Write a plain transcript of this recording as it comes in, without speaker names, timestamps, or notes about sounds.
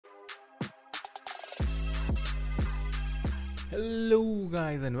Hello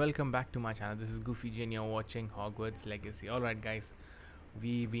guys and welcome back to my channel. This is GoofyG and you're watching Hogwarts Legacy. Alright guys,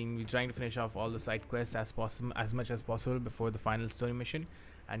 we're trying to finish off all the side quests as much as possible before the final story mission.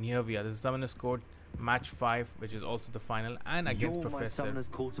 And here we are. This is Summoner's Court match 5, which is also the final, and against Professor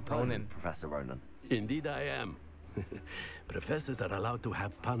Ronan. Professor Ronan. Indeed I am. Professors are allowed to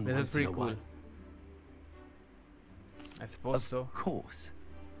have fun. This is pretty cool. I suppose so. Of course.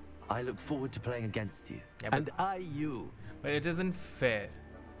 I look forward to playing against you. Yeah, and I you. But it isn't fair.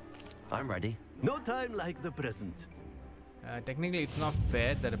 I'm ready. No time like the present. Technically, it's not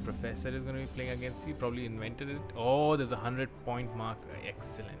fair that a professor is going to be playing against you. Probably invented it. Oh, there's a 100-point mark.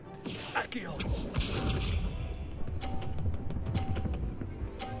 Excellent. Accio.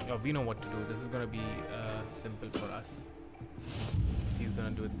 Oh, we know what to do. This is going to be simple for us. He's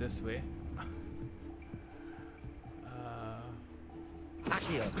going to do it this way.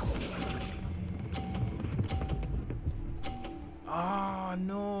 Ah,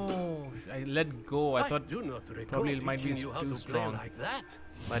 no! I let go. I thought probably it might be too strong. Like that.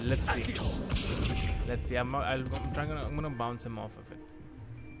 But let's see. Let's see. I'm gonna bounce him off of it.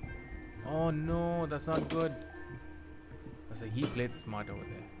 Oh no, that's not good. So he played smart over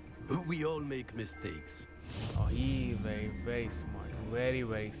there. We all make mistakes. Oh, he very smart.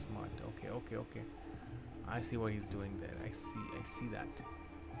 Very smart. Okay. I see what he's doing there. I see that.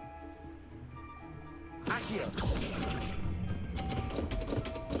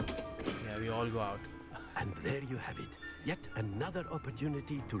 Yeah, we all go out. And there you have it. Yet another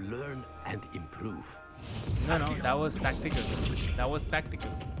opportunity to learn and improve. No, that was tactical.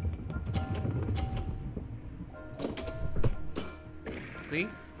 See?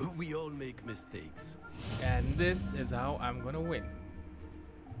 We all make mistakes. And this is how I'm gonna win.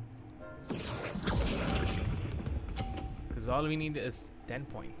 Because all we need is 10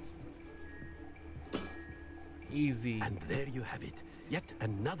 points. Easy. And there you have it. Yet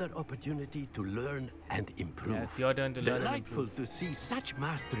another opportunity to learn and improve. Yeah, it's your turn to learn and Delightful improve. to see such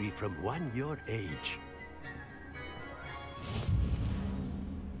mastery from one your age.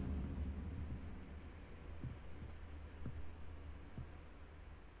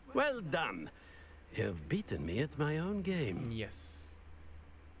 Well done. You've beaten me at my own game. Yes.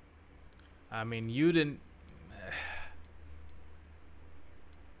 I mean, you didn't...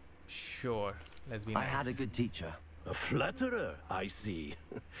 Sure. Let's be nice. I had a good teacher. A flatterer, I see.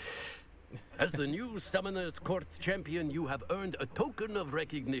 As the new Summoner's Court champion, you have earned a token of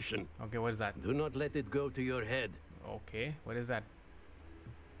recognition. Okay, what is that? Do not let it go to your head. Okay, what is that?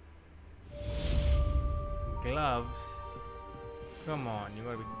 Gloves? Come on, you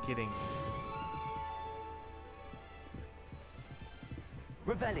gotta be kidding me.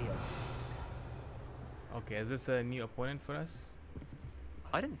 Revelio. Okay, is this a new opponent for us?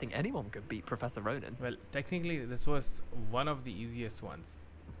 I didn't think anyone could beat Professor Ronan. Well, technically, this was one of the easiest ones.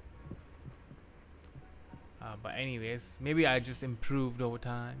 But anyways, maybe I just improved over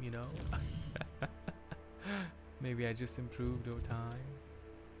time, you know? Maybe I just improved over time.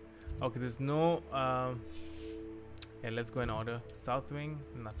 Okay, there's no... yeah, let's go in order. South Wing,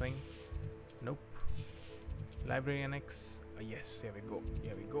 nothing. Nope. Library Annex. Yes, here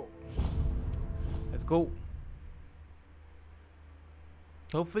we go. Let's go.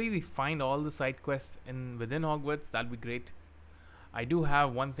 Hopefully we find all the side quests within Hogwarts. That'd be great. I do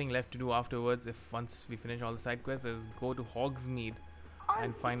have one thing left to do afterwards. Once we finish all the side quests, is go to Hogsmeade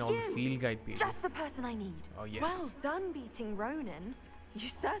and find all the field guide pages. Just the person I need. Oh yes. Well done, beating Ronan. You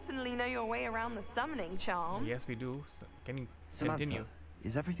certainly know your way around the summoning charm. Yes, we do. So, can you Samantha, continue?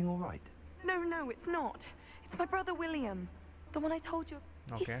 is everything all right? No, it's not. It's my brother William, the one I told you.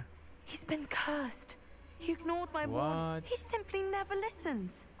 Okay. He's been cursed. He ignored my What? warning. He simply never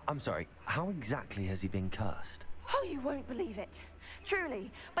listens. I'm sorry, how exactly has he been cursed? Oh, you won't believe it. Truly,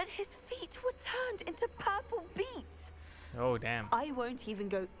 but his feet were turned into purple beets. Oh damn. I won't even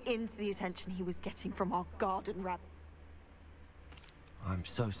go into the attention he was getting from our garden rabbit. I'm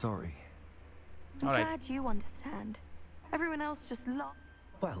so sorry. I'm All right. glad you understand. Everyone else just laughed.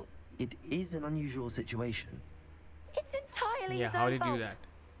 Well, it is an unusual situation. It's entirely Yeah, his how own did you fault. do that?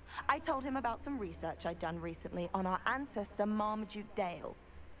 I told him about some research I'd done recently on our ancestor Marmaduke Dale.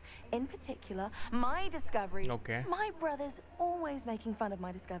 In particular, my discovery. Okay. My brother's always making fun of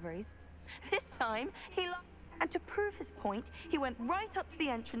my discoveries. This time, he laughed. And to prove his point, he went right up to the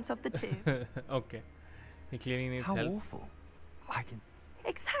entrance of the tomb. Okay. He clearly needs How help. awful. I can...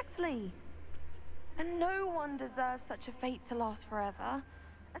 Exactly. And no one deserves such a fate to last forever.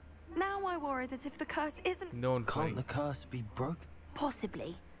 Now I worry that if the curse isn't... Don't worry. Can't the curse be broken?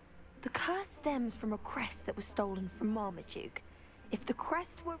 Possibly. The curse stems from a crest that was stolen from Marmaduke. If the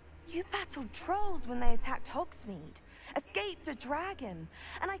crest were... You battled trolls when they attacked Hogsmeade, escaped a dragon,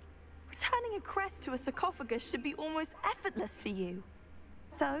 and returning a crest to a sarcophagus should be almost effortless for you.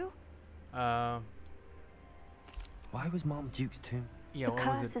 So? Why was Marmaduke's tomb? Yeah, The what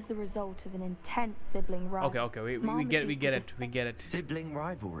was curse it? is the result of an intense sibling rivalry. Okay, we get it. Sibling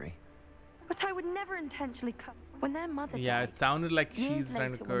rivalry. But I would never intentionally cut when their mother Yeah, died. it sounded like Years she's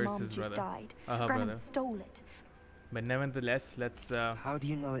trying to later, when curse his Marmaduke brother. died, Her Granum brother. stole it. But nevertheless, let's How do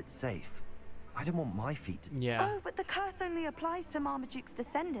you know it's safe? I don't want my feet to... yeah. Oh, but the curse only applies to Marmaduke's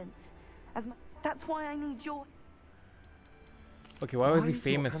descendants. That's why I need your... Okay, why was Why he is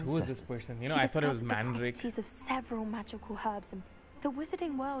your famous? Who is this ancestors? person? You know, He I thought it was discovered the Mandrake. properties of several magical herbs, and the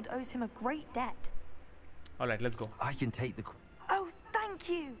wizarding world owes him a great debt. Alright, let's go. I can take the... Oh, thank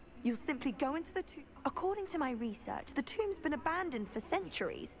you! You'll simply go into the tomb. According to my research, the tomb's been abandoned for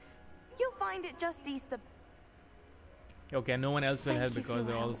centuries. You'll find it just east of... Okay, no one else will Thank help you for because your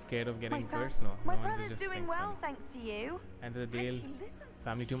they're all help. scared of getting My cursed. No, My no one brother's just doing thinks well, funny. thanks to you. Enter the And Dale he listens.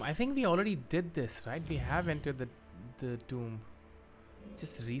 family tomb. I think we already did this, right? We have entered the tomb.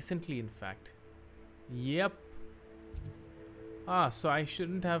 Just recently, in fact. Yep. Ah, so I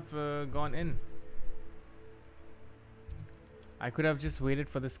shouldn't have gone in. I could have just waited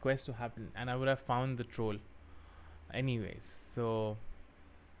for this quest to happen and I would have found the troll. Anyways, so...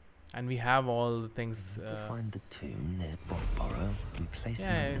 And we have all the things... to find the tomb near Bogborough and place Yeah,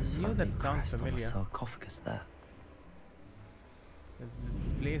 I Amanda's knew family that sounds crest on the familiar. sarcophagus there.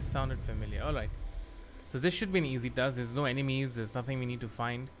 This place sounded familiar. Alright. So this should be an easy task. There's no enemies. There's nothing we need to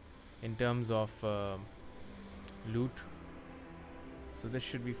find in terms of loot. So this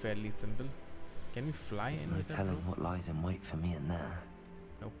should be fairly simple. Can we fly There's in no with that telling rope? what lies in wait for me in there.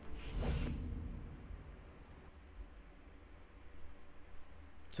 Nope.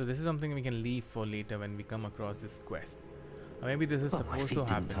 So this is something we can leave for later when we come across this quest. Or maybe this is Well, my supposed feet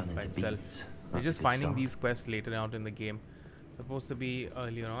to didn't turn happen by into itself. beads. We're That's just a good finding start. these quests later out in the game. Supposed to be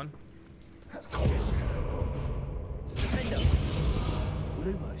earlier on.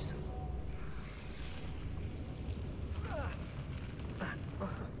 Lumos.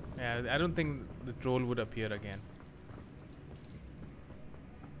 Yeah, I don't think the troll would appear again.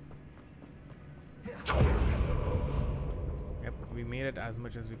 Yep, we made it as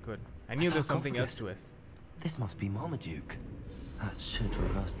much as we could. I knew there's something else to us. This must be Marmaduke. That should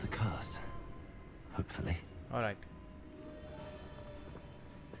reverse the curse. Hopefully. Alright.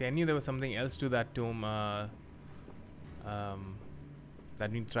 See, I knew there was something else to that tomb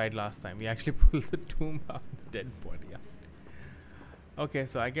that we tried last time. We actually pulled the tomb out, the dead body out. Okay,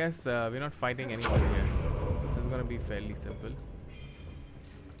 so I guess we're not fighting anyone here. So this is gonna be fairly simple.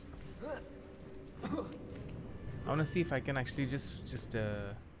 I wanna see if I can actually just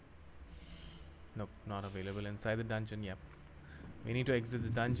nope, not available inside the dungeon. Yep. We need to exit the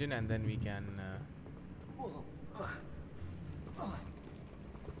dungeon and then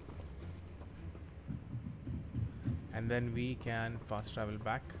we can fast travel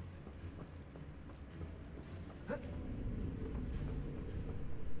back.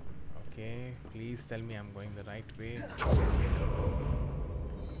 Okay, please tell me I'm going the right way.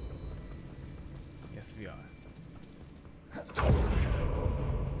 Yes, we are.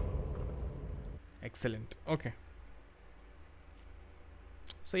 Excellent. Okay.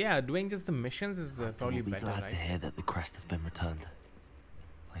 So yeah, doing just the missions is probably I'll be better, glad right? to hear that the crest has been returned.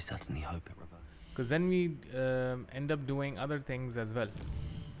 I certainly hope it reverses. Because then we end up doing other things as well.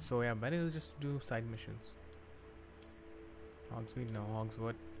 So yeah, better just do side missions. Hogsmeade, no.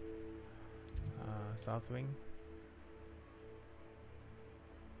 Hogswood. South Wing.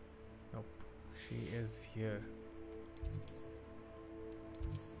 Nope. She is here.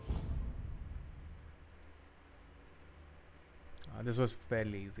 This was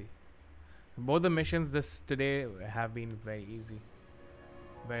fairly easy. Both the missions today have been very easy.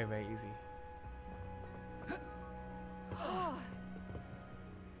 Very, very easy.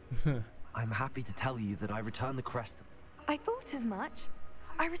 I'm happy to tell you that I returned the crest. I thought as much.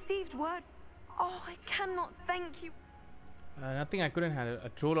 I received word. Oh, I cannot thank you. Nothing I couldn't handle. A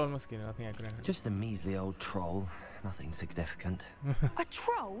troll almost killed. Nothing I couldn't handle. Just a measly old troll. Nothing significant. A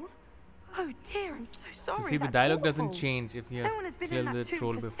troll? Oh dear, I'm so sorry. So see, the That's dialogue doesn't awful. change if you No one has have been in killed the that tomb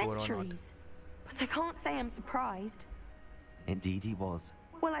troll for before or not. centuries. But I can't say I'm surprised. Indeed he was.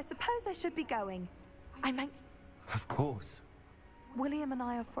 Well, I suppose I should be going. I meant Of course. William and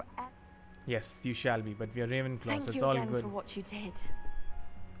I are forever. Yes, you shall be, but we are Ravenclaw, Thank so it's you all again good. for what you did.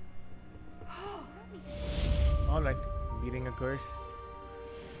 Alright, beating a curse.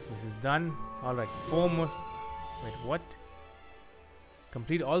 This is done. Alright, foremost. Wait, what?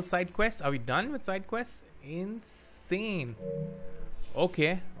 Complete all side quests? Are we done with side quests? Insane.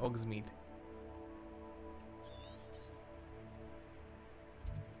 Okay, Hogsmeade.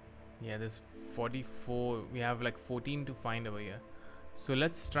 Yeah, there's 44. We have like 14 to find over here. So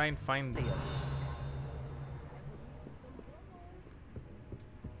let's try and find them.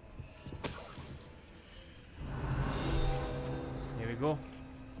 Here we go.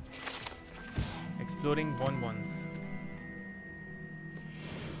 Exploring bonbons.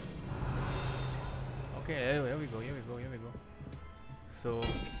 Okay, here we go, here we go, here we go. So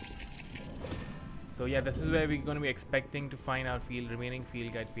yeah, this is where we're going to be expecting to find our remaining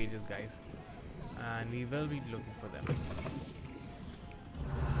field guide pages, guys. And we will be looking for them.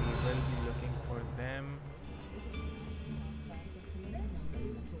 We will be looking for them.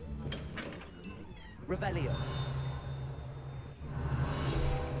 Revelio.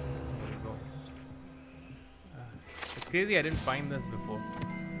 There we go. It's crazy I didn't find this before.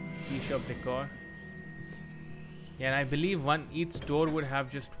 Tea shop decor. Yeah, and I believe each store would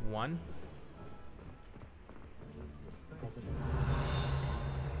have just one.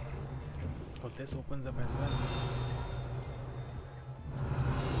 Oh, this opens up as well.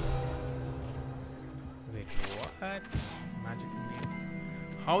 Wait, what? Magic indeed.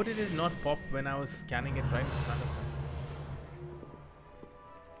 How did it not pop when I was scanning it right in front of me?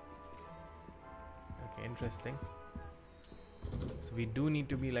 Okay, interesting. So we do need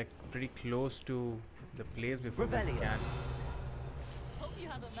to be like pretty close to the place before we scan. Hope you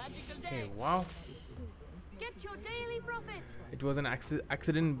have a magical day. Okay, wow. Get your daily profit. It was an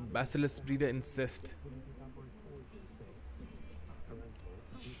accident basilisk breeder incest.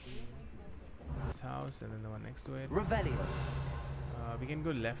 This house and then the one next to it. Revelio. We can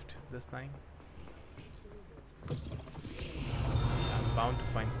go left this time. I'm bound to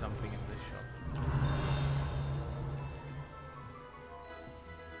find something in this shop.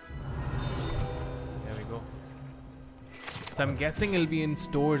 There we go. So I'm guessing it'll be in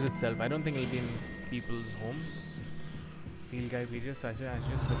stores itself. I don't think it'll be in people's homes. Field guide pages, so I should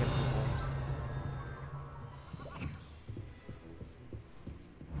just look at the homes.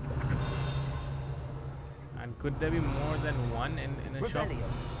 And could there be more than one in a shop?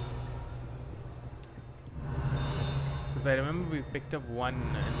 Because I remember we picked up one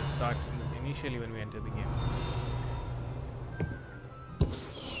in the start, initially when we entered the game.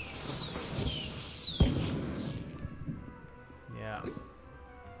 Yeah.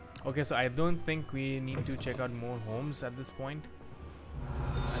 Okay, so I don't think we need to check out more homes at this point.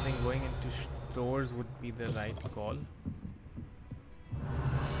 I think going into stores would be the right call.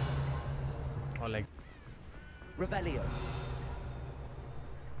 Or like Revelio.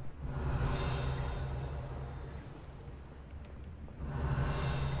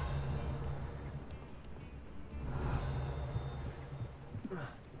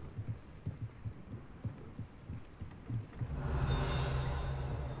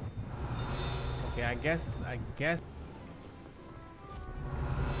 okay, I guess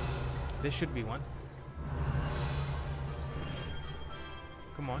this should be one.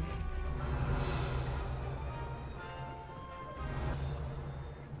 Come on.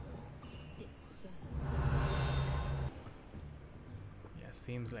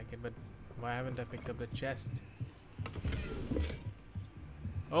 Seems like it, but why haven't I picked up the chest?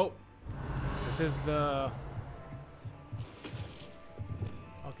 Oh, this is the...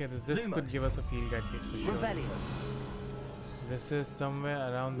 Okay, this could give us a field guide page for sure. Revelio. This is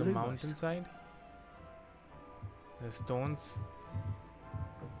somewhere around the mountainside. The stones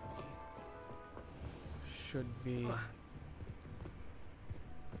should be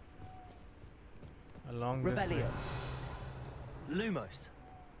along this way. Lumos.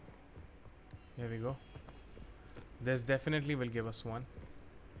 Here we go. This definitely will give us one.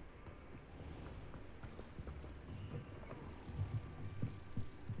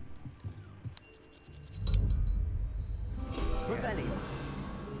 Yes.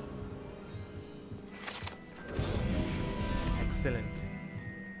 Excellent.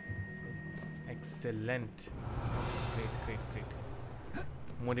 Excellent. Great.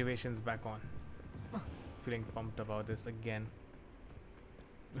 Motivation's back on. Feeling pumped about this again.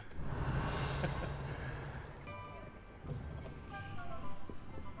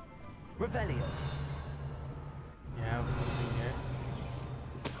 Revelio. Yeah, something here.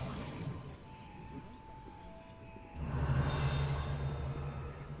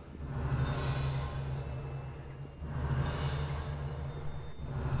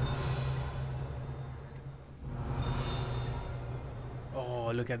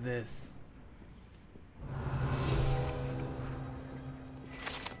 Oh, look at this.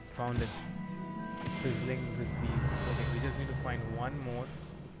 Found it. Fizzling Wispies. Okay, we just need to find one more.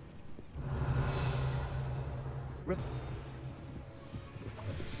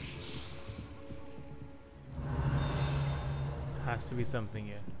 Has to be something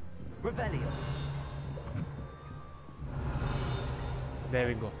here. Revelio. There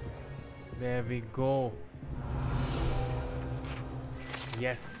we go. There we go.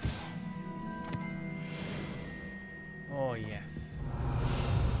 Yes. Oh yes.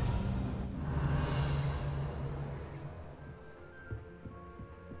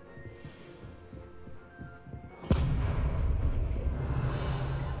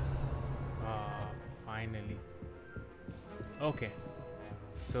 Finally. Okay.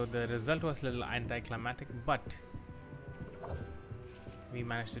 So the result was a little anticlimactic, but we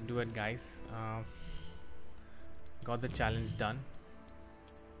managed to do it, guys. Got the challenge done.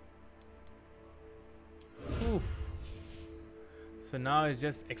 Oof. So now it's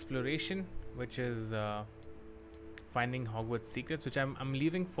just exploration, which is finding Hogwarts secrets, which I'm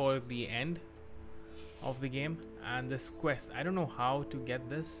leaving for the end of the game. And this quest, I don't know how to get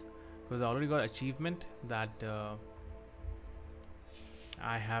this because I already got achievement that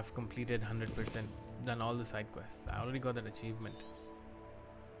I have completed 100%, done all the side quests. I already got that achievement.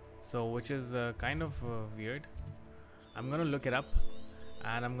 So which is kind of weird. I'm gonna look it up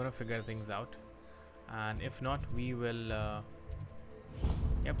and I'm gonna figure things out, and if not, we will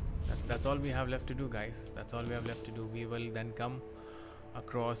yep, that's all we have left to do, guys. That's all we have left to do. We will then come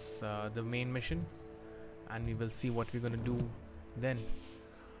across the main mission and we will see what we're gonna do then.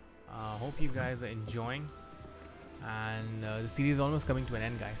 Hope you guys are enjoying, and the series is almost coming to an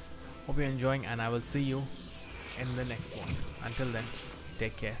end, guys. Hope you're enjoying, and I will see you in the next one. Until then,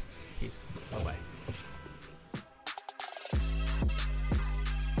 take care. Peace. Bye bye.